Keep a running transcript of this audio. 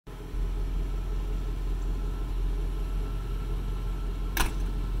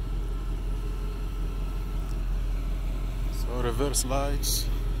reverse lights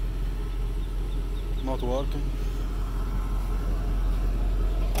not working.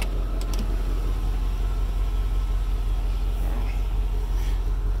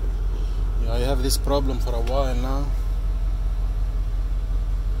 Yeah, I have this problem for a while now.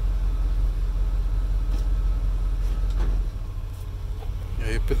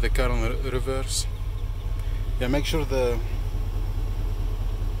 Yeah, you put the car on reverse. Yeah, make sure the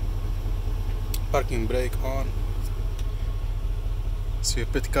parking brake on. So you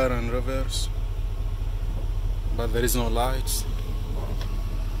put car in reverse, but there is no lights.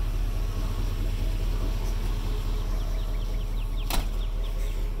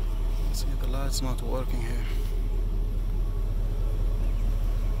 See, the light's not working here.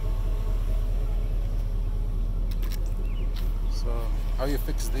 So how you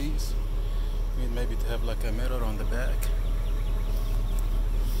fix these? You need maybe to have like a mirror on the back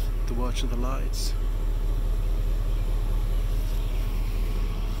to watch the lights.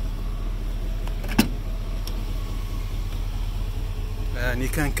 And you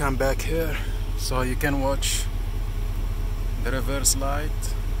can come back here so you can watch the reverse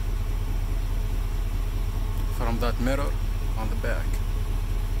light from that mirror on the back.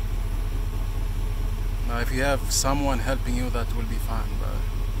 Now if you have someone helping you, that will be fine, but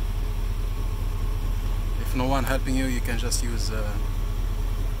if no one helping you, you can just use a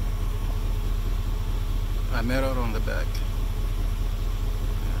mirror on the back.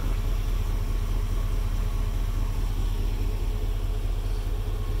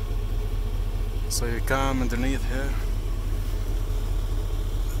 So you come underneath here,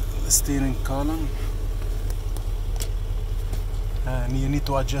 the steering column, and you need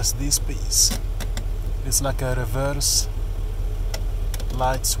to adjust this piece. It's like a reverse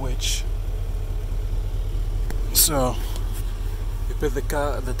light switch. So you put the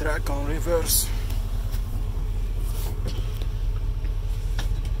track on reverse.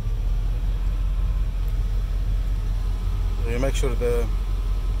 You make sure the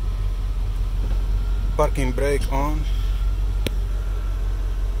parking brake on,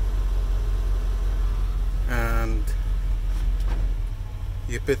 and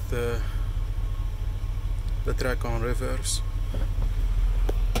you put the track on reverse,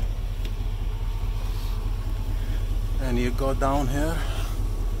 and you go down here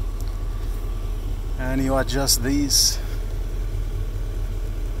and you adjust these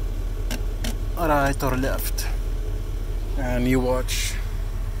right or left, and you watch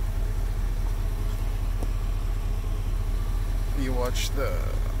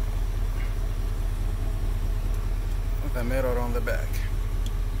the mirror on the back.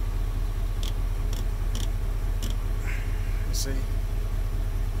 You see?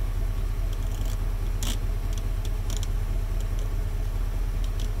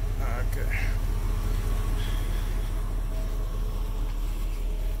 Okay.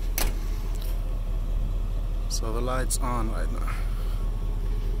 So the light's on right now.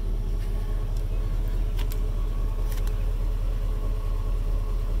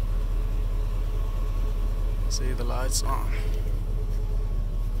 See, the lights on.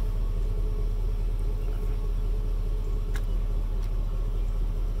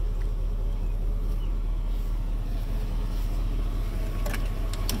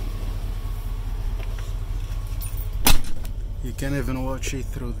 You can even watch it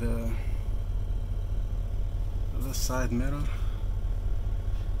through the side mirror,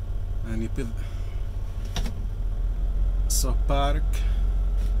 and you put so park,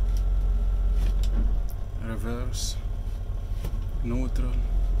 reverse, neutral,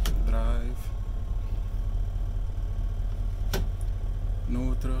 drive,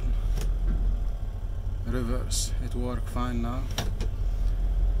 neutral, reverse. It worked fine now.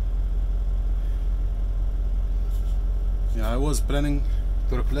 Yeah, I was planning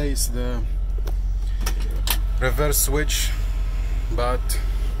to replace the reverse switch, but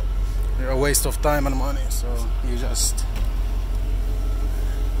a waste of time and money, so you just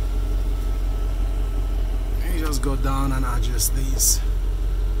go down and adjust these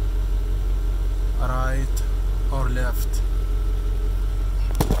right or left.